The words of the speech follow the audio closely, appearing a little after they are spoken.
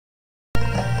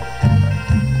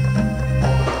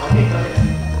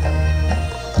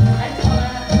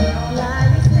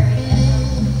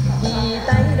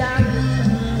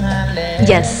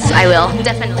Yes, I will.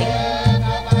 Definitely.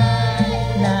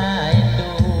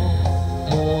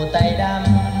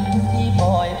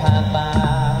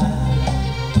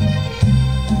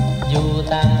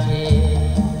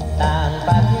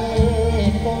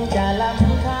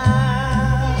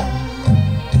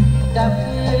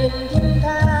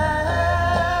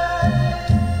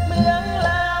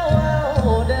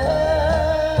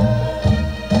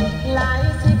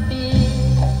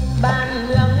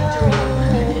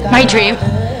 My dream.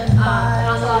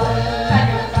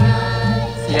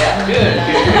 Yeah, good.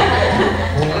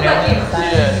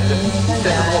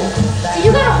 You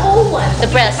got a whole one. The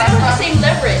breast. I don't have the same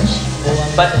leverage.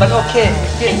 But okay,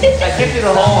 I give you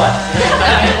the whole one.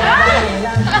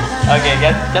 Okay,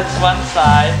 get just one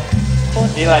side.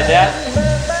 See like that.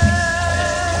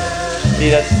 See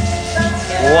that?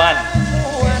 One.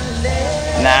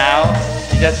 Now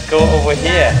you just go over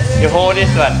here. You hold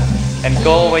this one and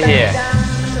go over here.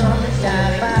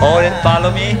 Hold it.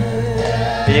 Follow me.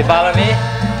 Do you follow me?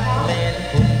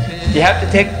 You have to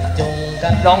take.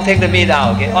 Don't take the meat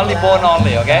out. Okay. Only bone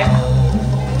only. Okay.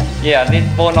 Yeah, this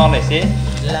bone only. See.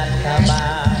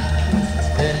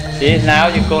 See, now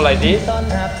you go like this.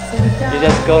 You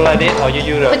just go like this, or you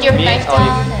use Put your the meat, knife or you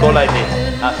down go like this.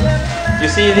 You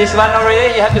see this one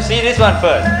already? You have to see this one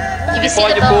first If you see before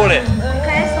the you pull bone. it.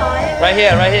 Okay, I saw it. Right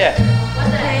here, right here.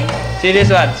 Okay. See this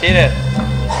one? See this?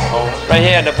 Right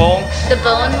here, the bone. The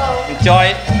bone.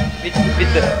 Enjoy it with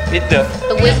the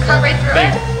The whip. Cut right through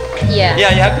it? Yeah.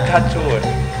 Yeah, you have to cut through it.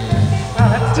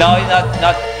 No, it's not.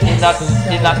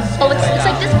 Oh, it's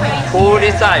like this part. Pull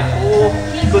this side. Pull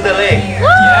to the leg. Woo!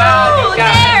 Yeah, you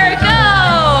got There, it. go.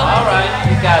 All right,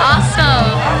 you got it.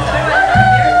 Awesome.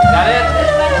 Got it?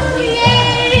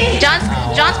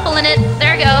 John's pulling it.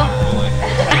 There we go.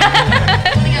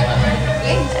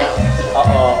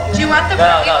 Uh-oh. Do you want the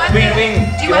No, wing.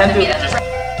 Do you You want have the meat to. at the breast?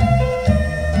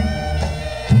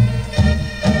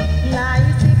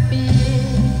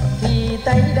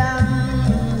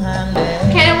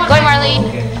 Okay, I want Go, Marlene.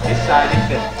 This side, this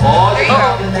side. Oh, There you go.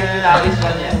 now this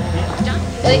one, yeah.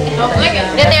 There.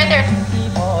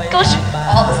 Go,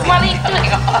 Marlene, do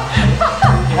it.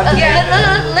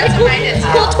 Let it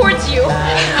pull towards you. No,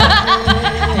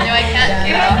 I can't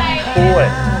get it. Pull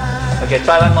it. Okay,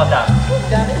 try one more time.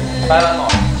 Try one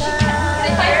more.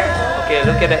 Okay,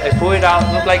 look at it. I pull it out.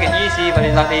 Look like it's easy, but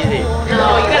it's not easy.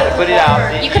 No, you gotta Put it out.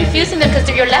 See? You're confusing them because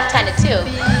you're left-handed too.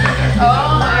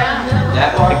 Oh,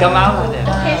 yeah. Yeah, come out with it.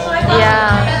 Okay, so I got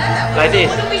Yeah. Like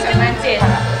this. What do we do with it?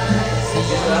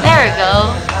 There we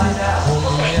go.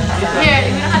 Here,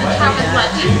 you don't have to have as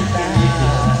much.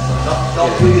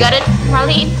 Got it,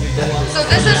 Marlene? So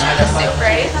this is for the soup,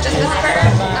 right? Just this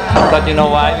part? But you know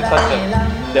why? Because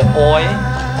the oil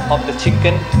of the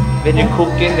chicken, when you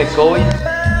cook it, they go in.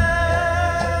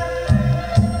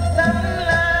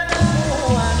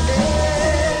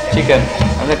 Chicken.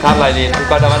 I'm gonna cut like this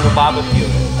because I want to barbecue.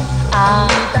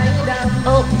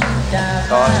 Oh,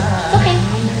 Sorry. okay.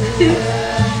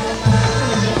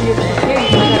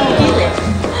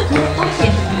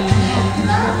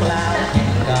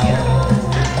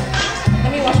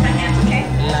 Let me wash my hands, okay?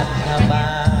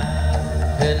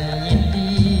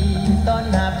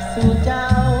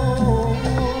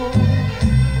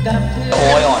 โ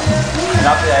อ้ยอ่อน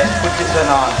รับเลย put chicken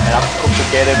on รับ cook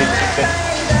together with chicken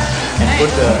and put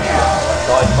the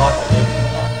soy sauce on it.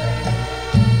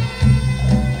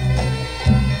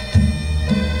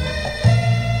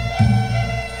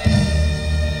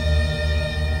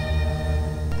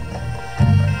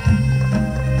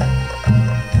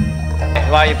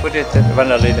 Why you put it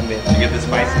one a little bit? You get the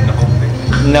spice in the whole thing.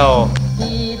 No.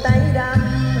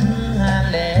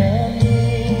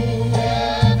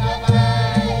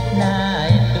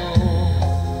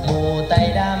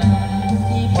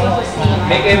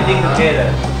 Make everything together.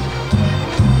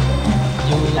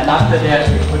 And after that,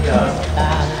 you put the.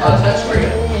 Oh, that's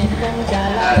great.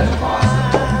 That is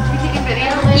awesome. You taking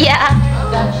video? Yeah.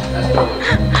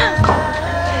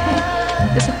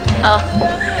 Oh.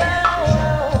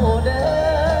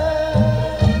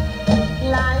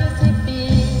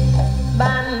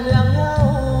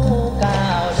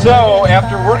 So,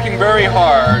 after working very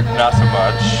hard, not so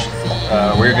much,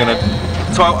 we're gonna.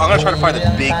 So I'm gonna try to find the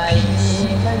big piece so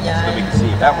that we can see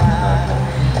if that one's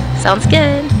good. Sounds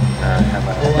good. How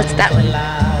about What's that one?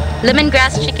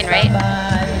 Lemongrass chicken, right?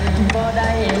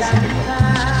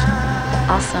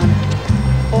 Awesome.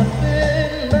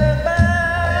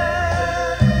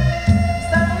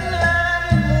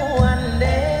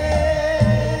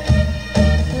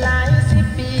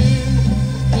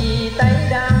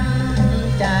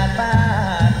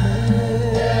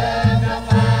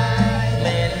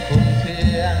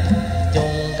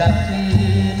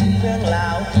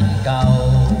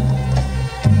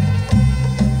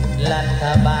 รัฐ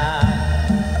บาล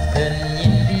เพิ่นยิ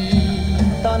นดี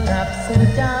ต้อนรับสู่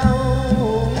เจ้า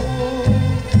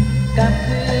กลับ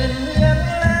คืนเมือง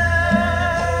ลา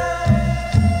ว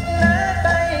นาไ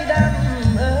ต้ด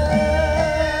ำเอ่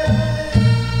ย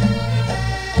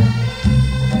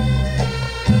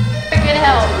Good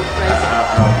help.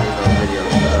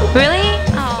 Really?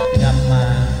 Oh. กลับมา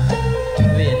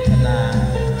เวทนา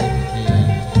เต็มที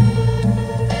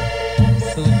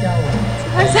สู่เจ้า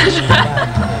Hi, Sandra.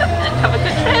 Have a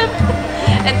good trip.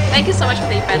 And thank you so much for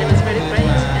the event. It was really great.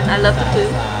 And I love the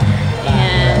food.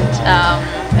 And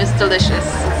it's delicious.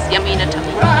 It's yummy in a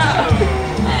tummy.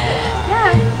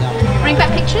 Yeah. Bring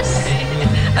back pictures.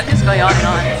 I'm just going on and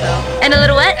on. So. And a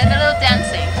little what? And a little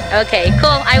dancing. Okay,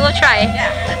 cool. I will try.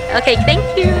 Yeah. Okay, thank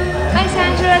you. Hi,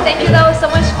 Sandra. Thank you. That was so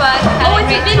much fun. Oh, it's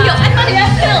a video. I thought you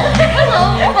had film. Hello.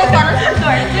 Oh my God, let's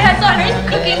start. We had so much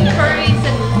cooking curries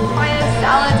and papaya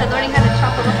salads and learning how to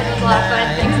chop them up. And it was a lot of fun.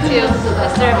 Thanks to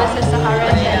Mr. and Mrs.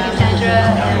 Sahara. Thank you, Sandra.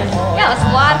 And yeah, it was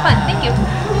a lot of fun. Thank you.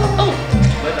 Oh,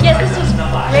 yes, this was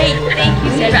great. Thank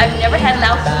you, Sandra. I've never had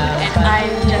Laos food, and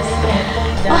I'm just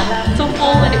so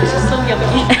full, and it was just so yummy.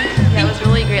 Yeah, it was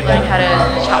really great learning how to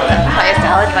chop that papaya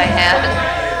salad by hand.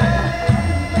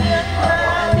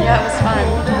 Yeah, it was fun.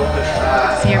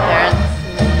 See your parents.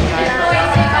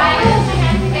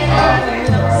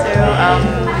 So,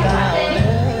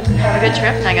 have a good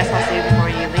trip, and I guess I'll see you before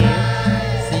you leave.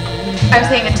 I'm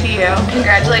saying it to you.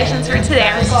 Congratulations for today.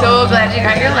 I'm so glad you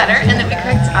got your letter and that we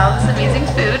cooked all this amazing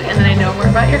food and that I know more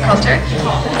about your culture.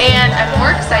 And I'm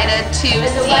more excited to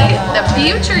see the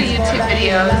future YouTube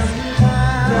videos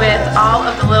with all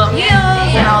of the little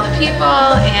meals and all the people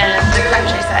and the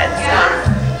countryside. So,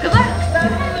 good luck.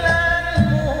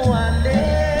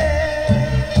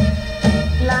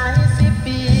 หลายสิบ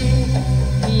ปี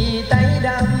ที่ไต้ด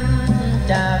ำ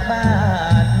จากบ้าน